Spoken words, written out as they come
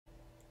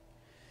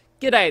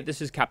G'day,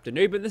 this is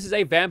Captainoob, and this is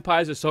a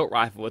Vampire's Assault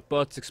Rifle with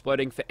bullets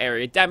exploding for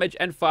area damage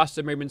and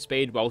faster movement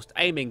speed whilst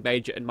aiming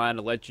major and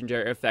minor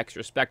legendary effects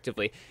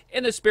respectively.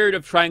 In the spirit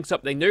of trying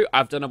something new,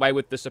 I've done away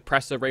with the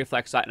suppressor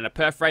reflex sight and a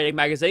perforating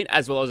magazine,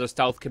 as well as a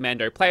stealth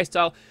commando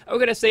playstyle, and we're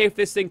going to see if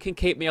this thing can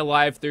keep me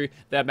alive through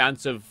the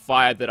amounts of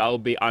fire that I'll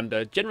be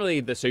under. Generally,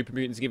 the super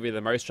mutants give me the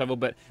most trouble,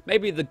 but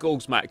maybe the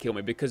ghouls might kill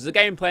me, because the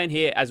game plan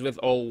here, as with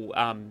all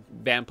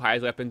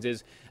Vampire's weapons,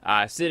 is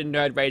sit in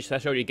Nerd Rage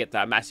threshold, you get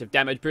that massive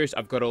damage boost.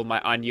 I've got all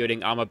my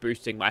unyielding armor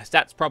boosting my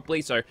stats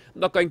properly, so I'm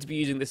not going to be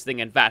using this thing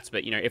in VATS,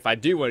 but you know, if I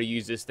do want to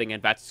use this thing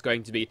in VATS, it's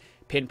going to be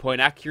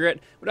pinpoint accurate.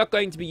 We're not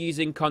going to be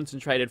using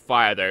concentrated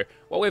fire though.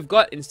 What we've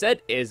got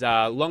instead is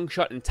long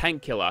shot and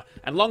tank killer,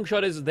 and long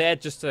shot is there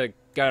just to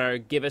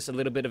give us a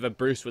little bit of a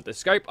boost with the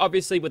scope.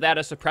 Obviously, without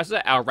a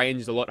suppressor, our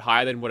range is a lot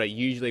higher than what it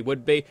usually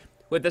would be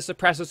with the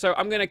suppressor, so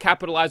I'm going to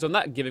capitalize on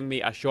that, giving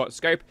me a short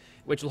scope,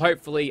 which will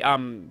hopefully, you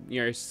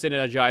know,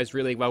 synergize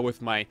really well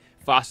with my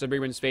faster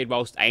movement speed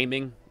whilst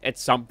aiming.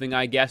 It's something,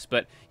 I guess,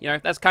 but, you know,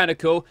 that's kind of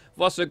cool.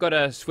 I've also got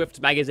a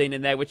Swift magazine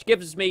in there, which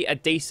gives me a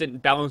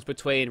decent balance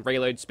between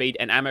reload speed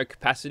and ammo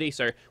capacity,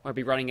 so I'll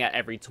be running out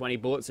every 20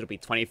 bullets, it'll be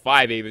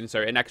 25 even,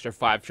 so an extra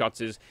 5 shots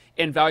is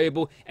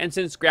invaluable, and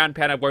since ground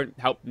pounder won't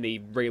help me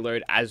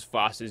reload as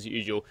fast as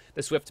usual,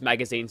 the Swift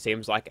magazine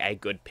seems like a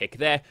good pick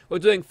there. We're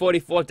doing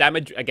 44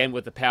 damage, again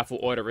with the powerful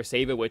auto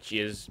receiver, which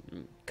is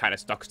kind of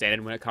stock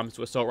standard when it comes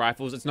to assault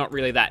rifles. It's not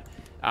really that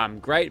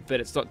great, but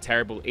it's not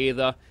terrible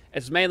either.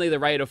 It's mainly the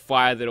rate of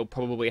fire that'll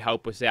probably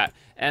help us out.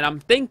 And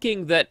I'm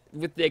thinking that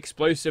with the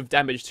explosive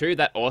damage too,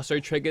 that also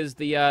triggers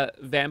the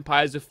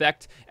Vampire's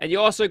effect. And you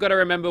also got to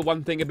remember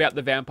one thing about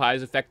the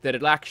Vampire's effect, that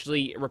it'll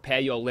actually repair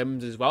your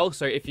limbs as well.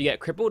 So if you get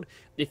crippled,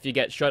 if you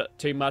get shot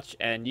too much,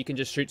 and you can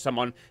just shoot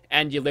someone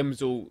and your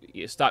limbs will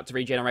start to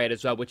regenerate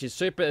as well, which is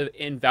super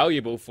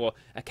invaluable for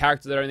a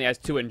character that only has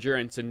 2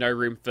 endurance and no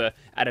room for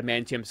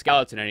adamantium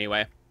skeleton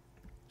anyway.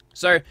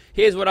 So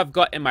here's what I've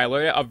got in my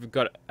loader. I've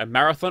got a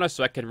marathoner,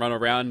 so I can run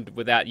around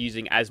without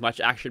using as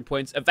much action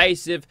points,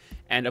 evasive,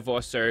 and I've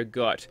also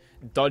got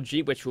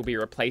dodgy, which will be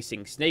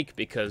replacing sneak,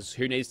 because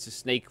who needs to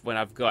sneak when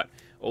I've got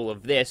all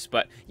of this.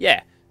 But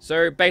yeah,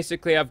 so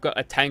basically I've got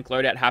a tank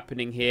loadout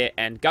happening here,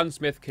 and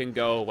gunsmith can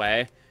go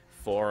away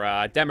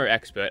for demo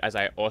expert, as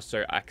I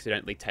also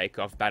accidentally take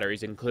off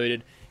batteries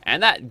included,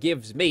 and that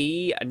gives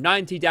me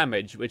 90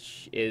 damage,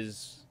 which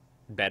is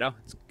better.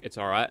 It's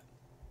alright.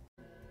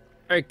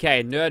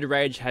 Okay, Nerd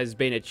Rage has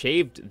been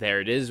achieved.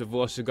 There it is. We've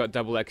also got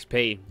double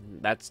XP.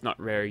 That's not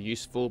very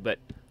useful, but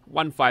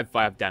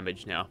 155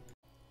 damage now.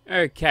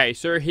 Okay,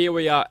 so here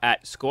we are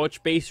at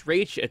Scorch Beast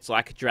Reach. It's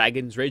like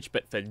Dragon's Reach,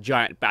 but for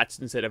giant bats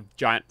instead of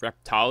giant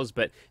reptiles,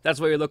 but that's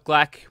what we look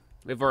like.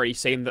 We've already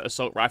seen the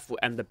assault rifle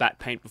and the bat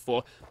paint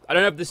before. I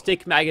don't have the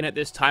stick mag in at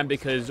this time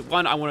because,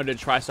 one, I wanted to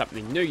try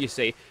something new, you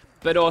see,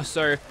 but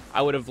also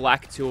I would have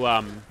liked to,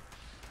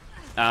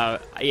 yeah,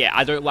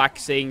 I don't like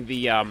seeing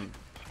the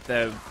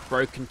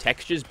broken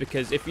textures,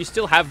 because if you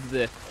still have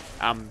the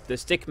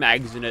stick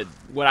mags in it,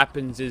 what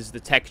happens is the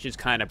textures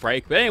kind of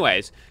break. But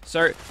anyways,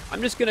 so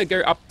I'm just gonna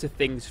go up to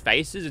things'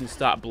 faces and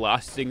start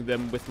blasting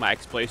them with my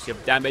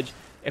explosive damage.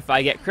 If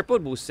I get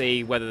crippled, we'll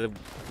see whether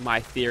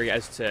my theory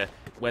as to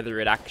whether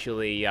it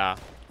actually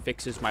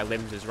fixes my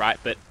limbs is right.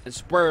 But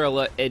spoiler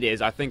alert, it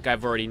is. I think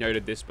I've already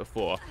noted this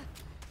before.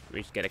 Let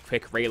me just get a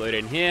quick reload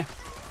in here.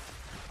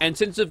 And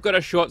since we've got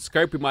a short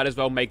scope, we might as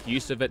well make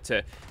use of it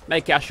to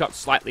make our shots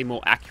slightly more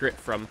accurate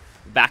from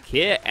back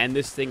here. And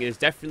this thing is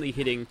definitely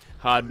hitting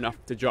hard enough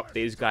to drop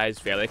these guys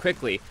fairly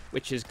quickly,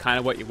 which is kind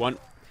of what you want.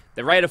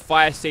 The rate of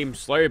fire seems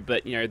slow,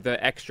 but, you know,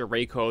 the extra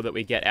recoil that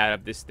we get out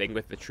of this thing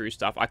with the true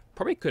stuff, I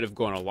probably could have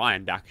gone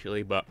aligned,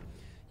 actually, but,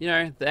 you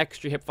know, the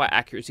extra hipfire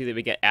accuracy that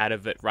we get out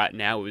of it right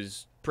now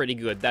is pretty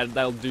good.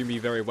 That'll do me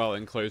very well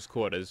in close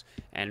quarters,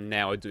 and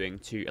now we're doing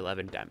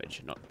 211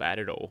 damage. Not bad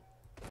at all.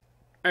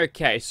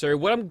 Okay, so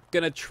what I'm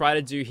going to try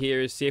to do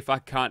here is see if I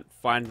can't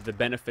find the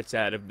benefits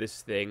out of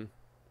this thing.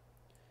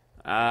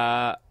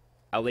 At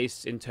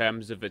least in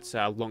terms of its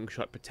long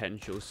shot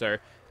potential. So,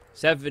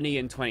 70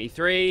 and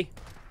 23.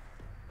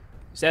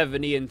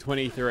 70 and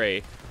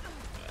 23.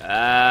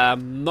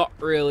 Not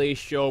really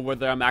sure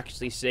whether I'm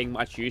actually seeing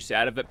much use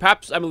out of it.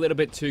 Perhaps I'm a little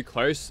bit too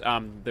close.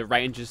 The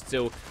range is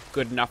still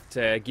good enough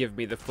to give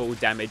me the full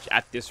damage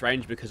at this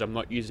range because I'm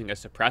not using a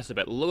suppressor,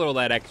 but look at all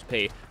that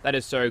XP. That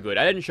is so good.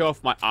 I didn't show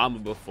off my armor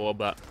before,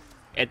 but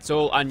it's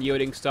all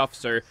unyielding stuff,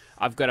 so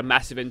I've got a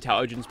massive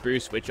intelligence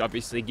boost, which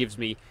obviously gives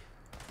me...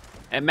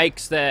 It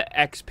makes the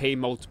XP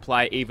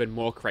multiplier even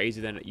more crazy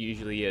than it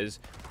usually is.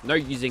 No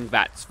using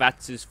VATS.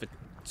 VATS is for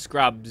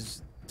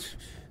scrubs.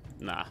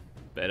 Nah.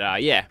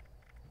 But, yeah.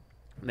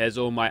 There's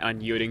all my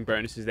unyielding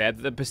bonuses there.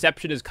 The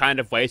perception is kind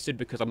of wasted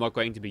because I'm not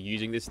going to be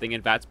using this thing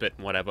in VATS, but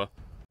whatever.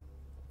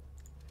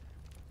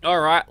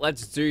 Alright,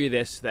 let's do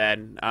this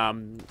then.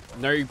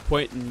 No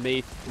point in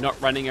me not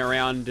running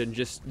around and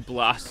just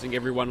blasting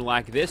everyone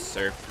like this,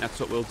 so that's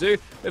what we'll do.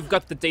 We've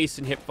got the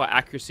decent hipfire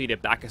accuracy to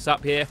back us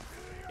up here.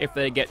 If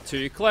they get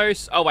too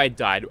close... Oh, I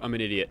died. I'm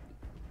an idiot.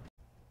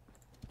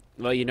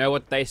 Well, you know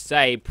what they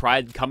say,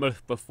 pride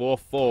cometh before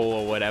fall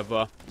or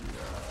whatever.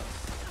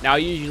 Now,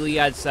 usually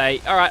I'd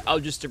say, alright, I'll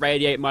just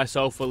irradiate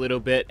myself a little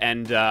bit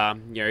and,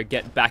 you know,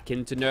 get back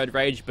into nerd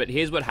rage. But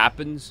here's what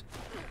happens.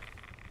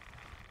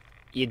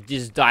 You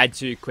just die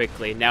too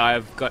quickly.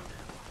 Now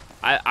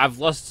I've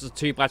lost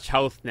too much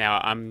health now.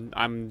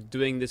 I'm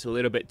doing this a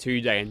little bit too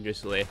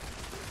dangerously.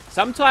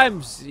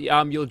 Sometimes,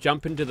 you'll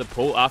jump into the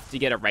pool after you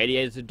get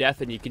irradiated to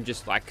death and you can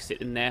just, like,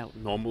 sit in there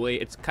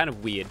normally. It's kind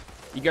of weird.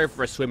 You go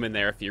for a swim in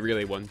there if you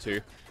really want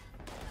to.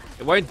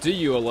 It won't do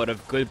you a lot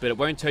of good, but it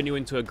won't turn you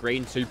into a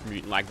green super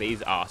mutant like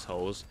these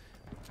assholes.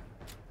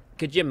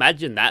 Could you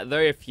imagine that, though,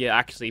 if you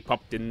actually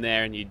popped in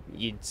there and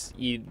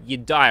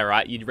you'd die,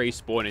 right? You'd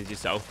respawn as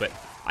yourself, but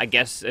I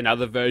guess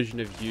another version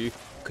of you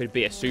could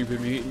be a super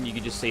mutant. You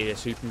could just see a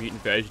super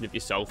mutant version of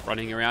yourself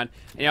running around.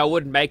 You know, it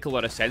wouldn't make a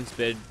lot of sense,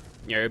 but,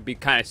 you know, it'd be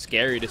kind of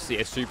scary to see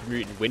a super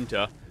mutant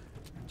Winter.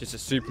 Just a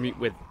super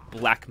mutant with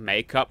black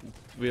makeup,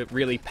 with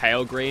really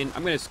pale green.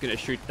 I'm just going to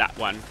shoot that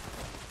one.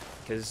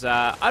 Because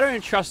I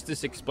don't trust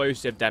this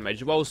explosive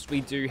damage. Whilst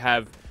we do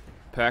have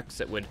perks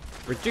that would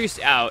reduce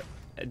our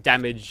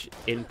damage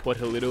input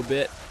a little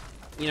bit,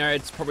 you know,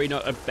 it's probably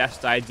not the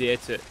best idea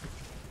to...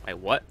 Wait,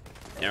 what?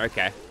 Yeah,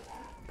 okay.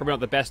 Probably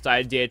not the best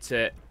idea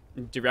to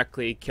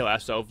directly kill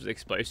ourselves with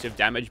explosive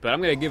damage, but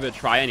I'm going to give it a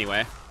try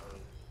anyway.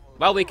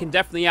 Well, we can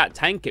definitely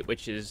out-tank it,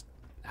 which is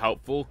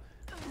helpful.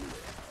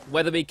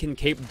 Whether we can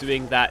keep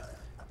doing that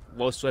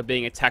whilst we're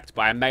being attacked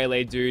by a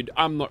melee dude,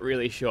 I'm not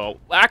really sure.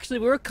 Actually,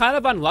 we were kind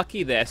of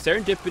unlucky there.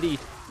 Serendipity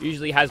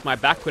usually has my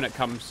back when it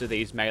comes to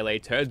these melee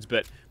turds,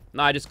 but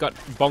no, I just got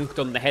bonked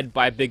on the head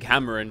by a big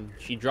hammer and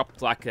she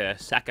dropped like a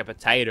sack of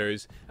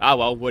potatoes. Ah,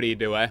 well, what do you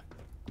do, eh?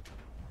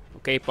 We'll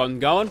keep on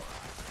going.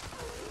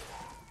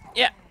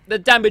 Yeah, the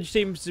damage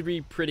seems to be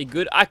pretty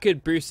good. I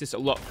could boost this a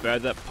lot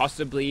further,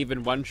 possibly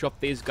even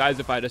one-shot these guys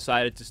if I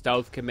decided to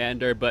stealth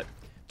commando, but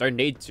don't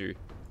need to.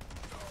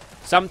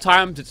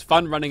 Sometimes it's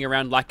fun running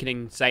around like an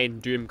insane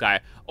Doom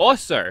guy.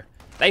 Also,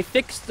 they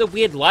fixed the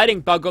weird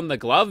lighting bug on the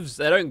gloves.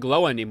 They don't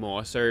glow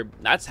anymore, so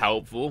that's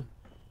helpful.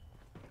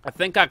 I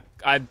think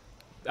I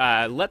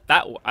let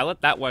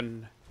that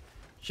one...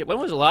 Shit, when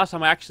was the last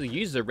time I actually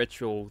used the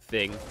ritual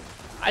thing?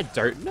 I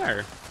don't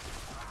know.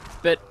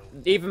 But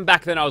even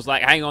back then I was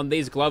like, hang on,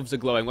 these gloves are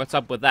glowing. What's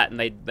up with that? And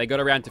they got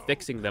around to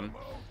fixing them.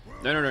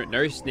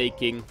 No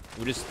sneaking.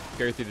 We'll just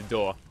go through the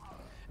door.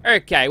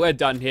 Okay, we're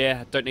done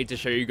here. Don't need to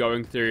show you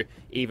going through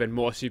even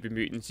more super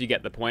mutants. You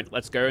get the point.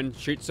 Let's go and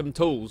shoot some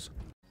tools.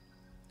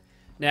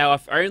 Now,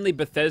 if only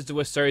Bethesda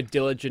was so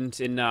diligent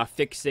in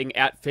fixing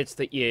outfits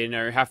that you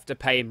know have to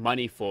pay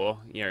money for,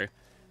 you know.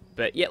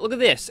 But yeah, look at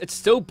this. It's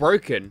still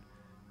broken.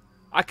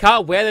 I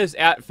can't wear this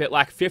outfit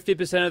like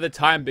 50% of the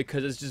time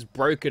because it's just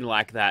broken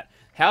like that.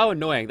 How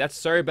annoying. That's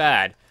so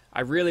bad.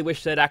 I really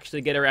wish they'd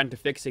actually get around to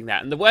fixing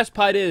that. And the worst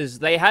part is,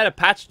 they had a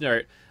patch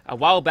note a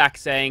while back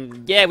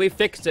saying, yeah, we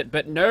fixed it,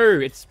 but no,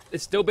 it's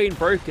still been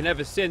broken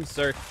ever since,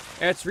 so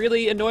it's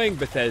really annoying,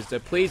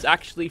 Bethesda. Please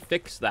actually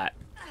fix that.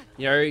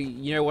 You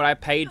know what I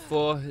paid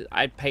for?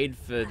 I paid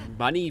for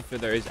money for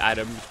those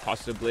atoms,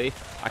 possibly.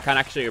 I can't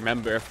actually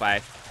remember if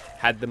I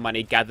had the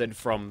money gathered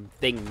from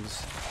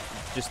things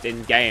just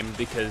in-game,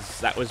 because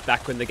that was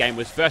back when the game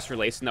was first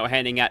released, and they were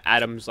handing out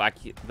atoms like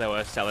they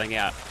were selling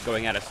out,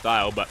 going out of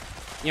style, but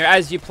you know,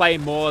 as you play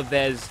more,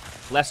 there's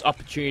less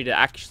opportunity to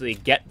actually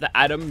get the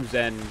atoms,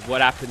 and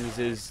what happens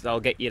is they'll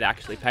get you to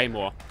actually pay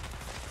more.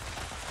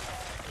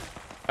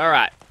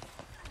 Alright.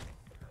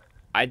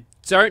 I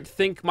don't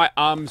think my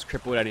arm's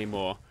crippled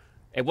anymore.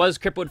 It was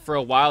crippled for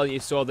a while, and you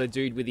saw the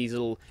dude with his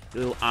little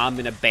arm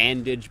in a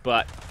bandage,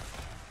 but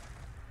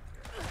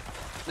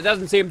it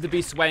doesn't seem to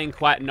be swaying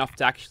quite enough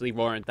to actually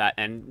warrant that,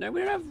 and no,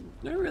 we don't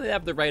really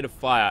have the rate of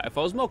fire. If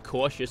I was more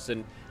cautious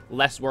and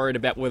less worried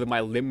about whether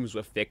my limbs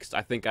were fixed,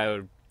 I think I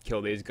would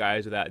kill these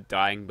guys without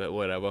dying, but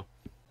whatever.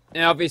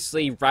 And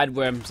obviously,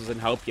 radworms doesn't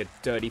help, you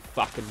dirty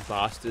fucking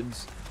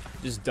bastards.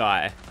 Just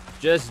die.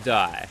 Just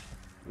die.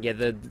 Yeah,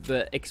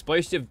 the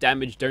explosive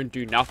damage don't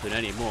do nothing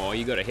anymore.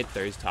 You gotta hit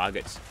those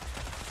targets.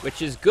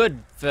 Which is good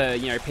for,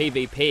 you know,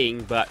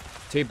 PvPing, but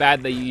too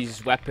bad they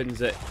use weapons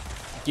that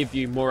give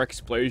you more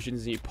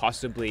explosions than you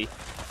possibly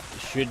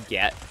should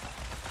get.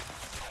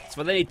 That's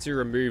why they need to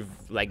remove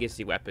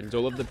legacy weapons.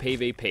 All of the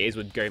PvPers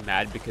would go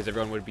mad because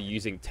everyone would be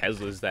using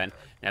Teslas then.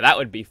 Now that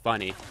would be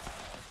funny.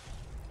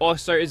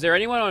 Also, is there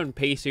anyone on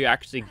PC who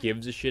actually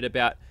gives a shit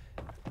about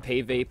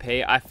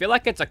PvP? I feel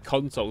like it's a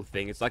console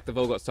thing. It's like they've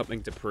all got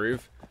something to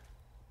prove.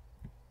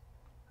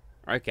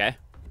 Okay.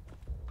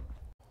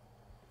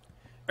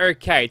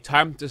 Okay,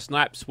 time to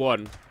snipe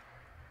Swan.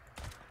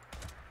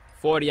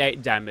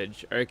 48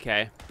 damage.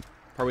 Okay.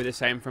 Probably the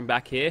same from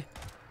back here.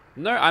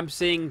 No, I'm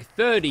seeing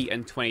 30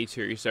 and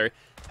 22, so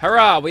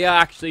hurrah, we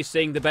are actually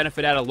seeing the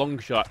benefit out of long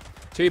shot.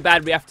 Too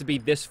bad we have to be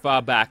this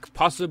far back.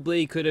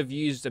 Possibly could have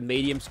used a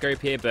medium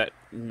scope here, but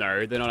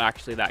no, they're not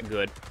actually that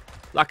good.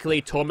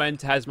 Luckily,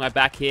 Torment has my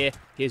back here.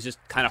 He's just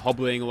kind of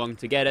hobbling along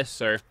to get us,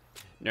 so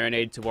no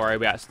need to worry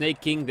about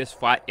sneaking. This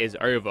fight is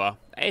over.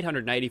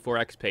 884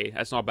 XP,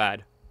 that's not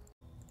bad.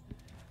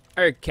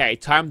 Okay,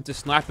 time to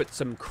snipe at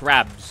some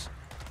crabs.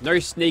 No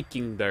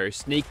sneaking though.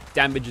 Sneak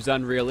damage is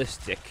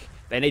unrealistic.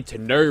 They need to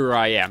know where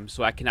I am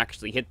so I can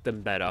actually hit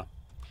them better.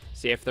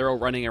 See, if they're all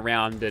running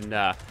around and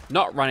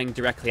not running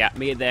directly at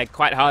me, they're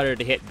quite harder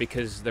to hit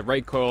because the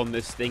recoil on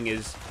this thing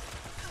is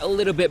a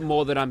little bit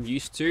more than I'm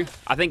used to.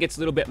 I think it's a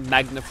little bit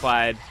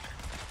magnified.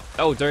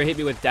 Oh, don't hit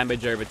me with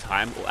damage over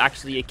time. Well,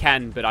 actually you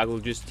can, but I will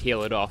just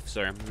heal it off,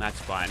 so that's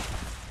fine.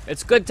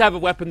 It's good to have a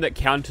weapon that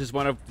counters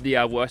one of the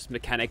worst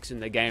mechanics in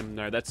the game,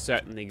 though. That's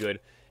certainly good.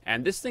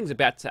 And this thing's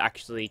about to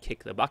actually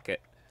kick the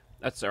bucket.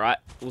 That's alright.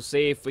 We'll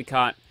see if we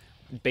can't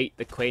beat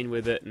the queen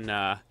with it,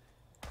 and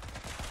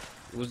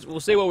we'll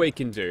see what we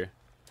can do.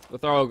 We'll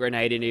throw a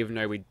grenade in even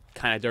though we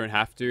kind of don't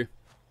have to.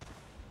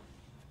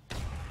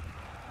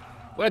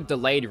 What a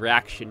delayed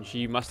reaction.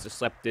 She must have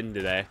slept in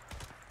today.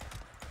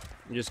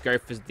 And just go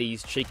for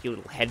these cheeky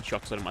little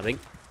headshots on him, I think.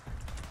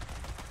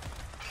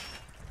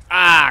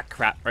 Ah,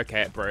 crap.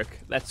 Okay, it broke.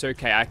 That's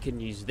okay. I can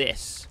use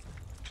this.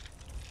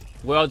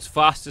 World's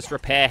fastest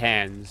repair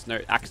hands. No,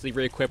 actually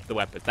re-equip the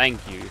weapon. Thank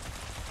you.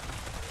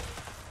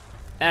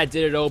 And I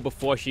did it all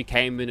before she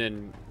came in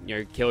and, you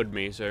know, killed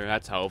me, so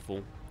that's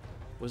helpful.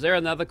 Was there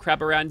another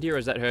crab around here, or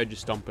is that her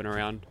just stomping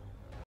around?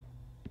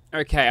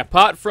 Okay,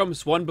 apart from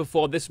Swan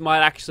before, this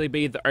might actually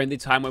be the only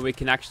time where we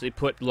can actually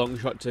put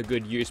Longshot to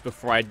good use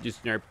before I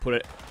just, you know, put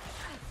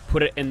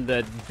it in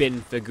the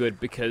bin for good,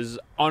 because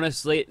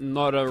honestly,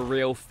 not a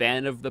real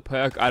fan of the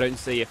perk. I don't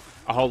see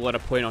a whole lot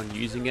of point on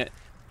using it.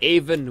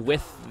 Even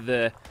with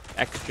the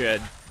extra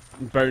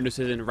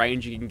bonuses and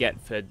range you can get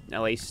for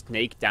at least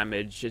sneak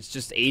damage, it's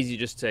just easy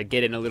just to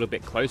get in a little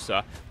bit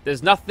closer.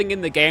 There's nothing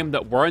in the game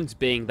that warrants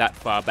being that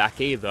far back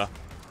either.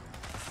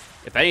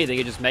 If anything,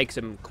 it just makes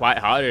them quite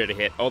harder to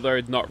hit, although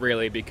not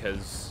really,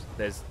 because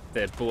there's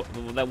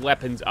the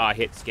weapons are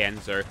hit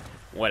scans or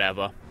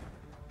whatever.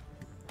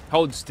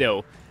 Hold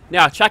still.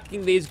 Now,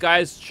 tracking these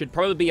guys should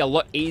probably be a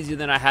lot easier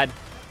than I had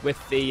with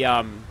the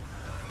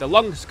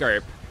long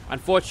scope.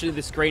 Unfortunately,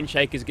 the screen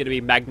shake is going to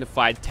be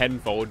magnified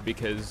tenfold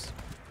because,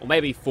 or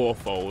maybe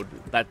fourfold.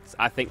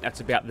 I think that's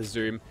about the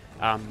zoom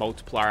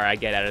multiplier I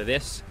get out of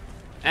this.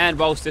 And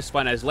whilst this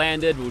one has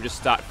landed, we'll just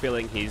start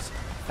filling his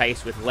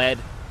face with lead.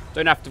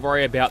 Don't have to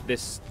worry about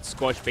this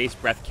Scorched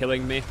Beast Breath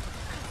killing me.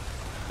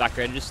 I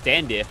could just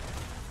stand here.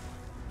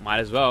 Might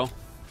as well.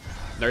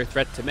 No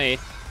threat to me.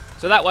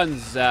 So that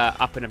one's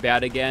up and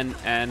about again,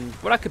 and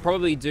what I could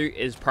probably do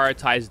is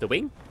prioritize the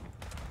wing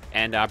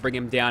and bring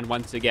him down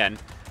once again.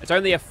 It's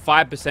only a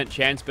 5%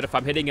 chance, but if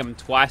I'm hitting him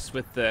twice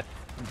with the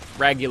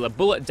regular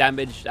bullet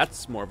damage,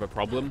 that's more of a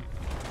problem.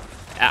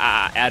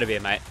 Out of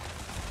here, mate.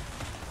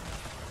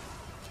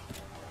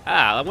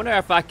 I wonder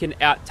if I can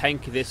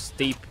out-tank this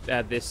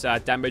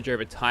damage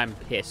over time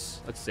piss.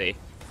 Let's see.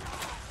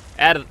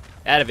 Out of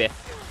here.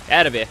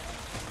 Out of here.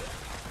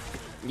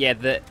 Yeah,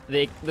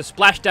 the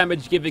splash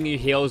damage giving you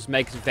heals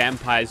makes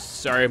vampires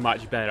so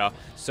much better.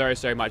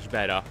 So much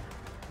better.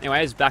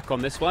 Anyways, back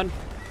on this one.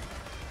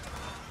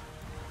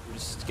 I'm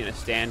just gonna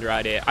stand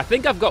right here. I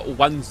think I've got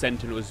one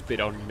Sentinel's bit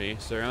on me,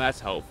 so that's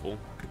helpful.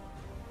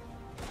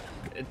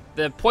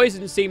 The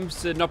poison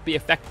seems to not be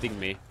affecting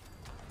me,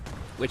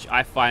 which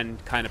I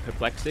find kind of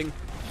perplexing.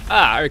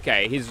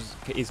 Okay,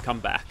 he's come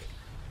back.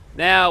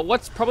 Now,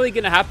 what's probably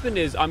going to happen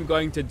is I'm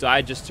going to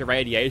die just to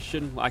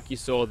radiation, like you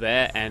saw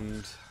there,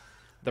 and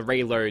the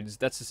reloads.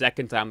 That's the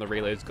second time the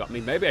reloads got me.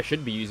 Maybe I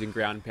should be using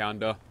Ground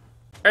Pounder.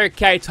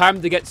 Okay,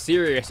 time to get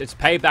serious. It's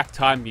payback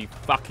time, you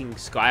fucking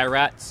sky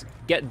rats.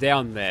 Get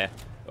down there.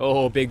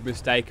 Oh, big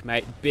mistake,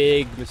 mate.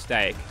 Big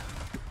mistake.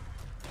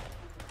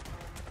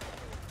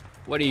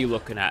 What are you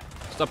looking at?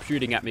 Stop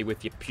shooting at me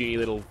with your puny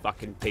little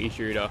fucking pea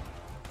shooter.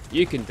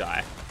 You can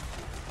die.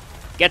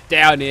 Get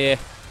down here.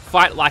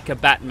 Fight like a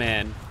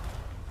Batman.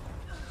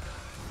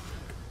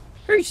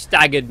 Who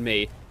staggered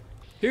me?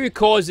 Who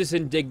caused this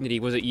indignity?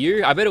 Was it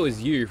you? I bet it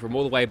was you from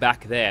all the way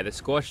back there. The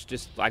Scorch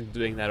just like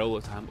doing that all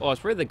the time. Oh, it's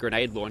probably the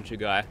grenade launcher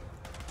guy.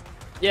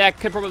 Yeah, I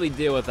could probably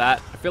deal with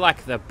that. I feel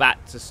like the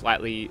bat's a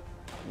slightly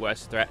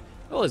worse threat.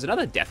 Oh, there's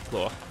another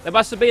Deathclaw. There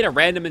must have been a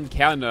random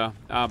encounter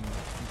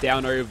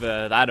down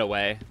over that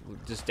away.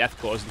 Just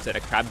Deathclaws instead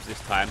of crabs this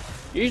time.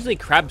 Usually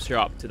crabs show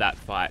up to that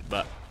fight,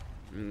 but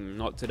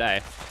not today.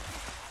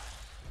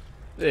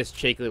 Look at this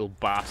cheeky little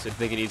bastard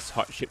thinking he's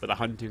hot shit with a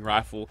hunting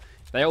rifle.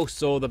 They all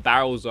saw the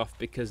barrels off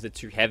because they're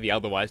too heavy,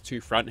 otherwise too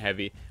front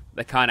heavy.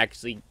 They can't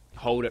actually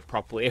hold it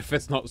properly if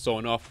it's not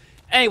sawn off.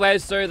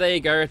 Anyways, so there you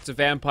go. It's a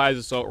Vampire's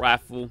Assault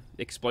Rifle.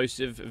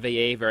 Explosive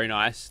VE, very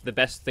nice. The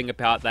best thing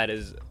about that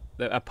is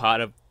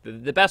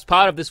the best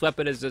part of this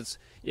weapon is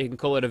you can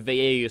call it a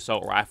VE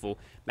assault rifle.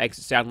 Makes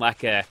it sound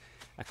like a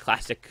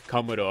classic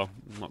Commodore.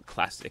 Not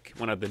classic,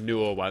 one of the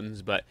newer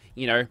ones, but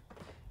you know,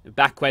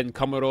 back when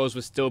Commodores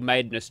were still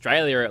made in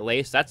Australia at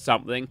least, that's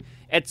something.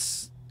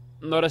 It's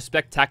not a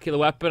spectacular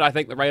weapon. I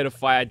think the rate of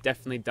fire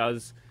definitely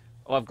does.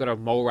 Oh, I've got a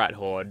mole rat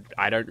horde.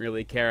 I don't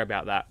really care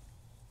about that.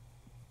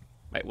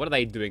 Wait, what are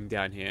they doing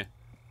down here?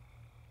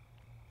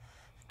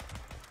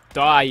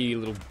 Die, you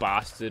little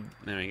bastard.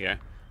 There we go.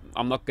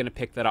 I'm not going to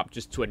pick that up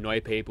just to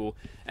annoy people.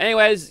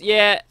 Anyways,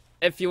 yeah,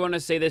 if you want to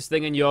see this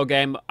thing in your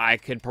game, I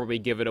could probably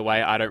give it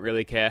away. I don't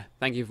really care.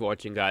 Thank you for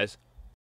watching, guys.